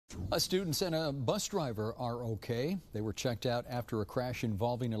Students and a bus driver are okay. They were checked out after a crash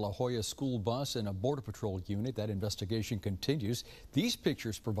involving a La Joya school bus and a Border Patrol unit. That investigation continues. These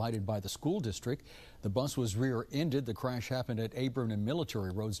pictures provided by the school district. The bus was rear-ended. The crash happened at Abram and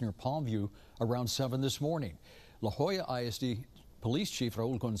Military Roads near Palmview around 7 this morning. La Joya ISD Police Chief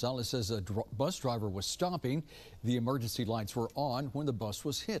Raul Gonzalez says a bus driver was stopping. The emergency lights were on when the bus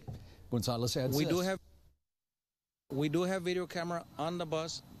was hit. Gonzalez adds We do have video camera on the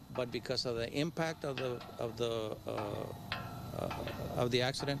bus, but because of the impact of the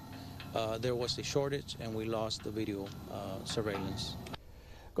accident, there was a shortage and we lost the video surveillance.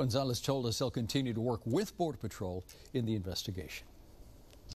 Gonzalez told us they'll continue to work with Border Patrol in the investigation.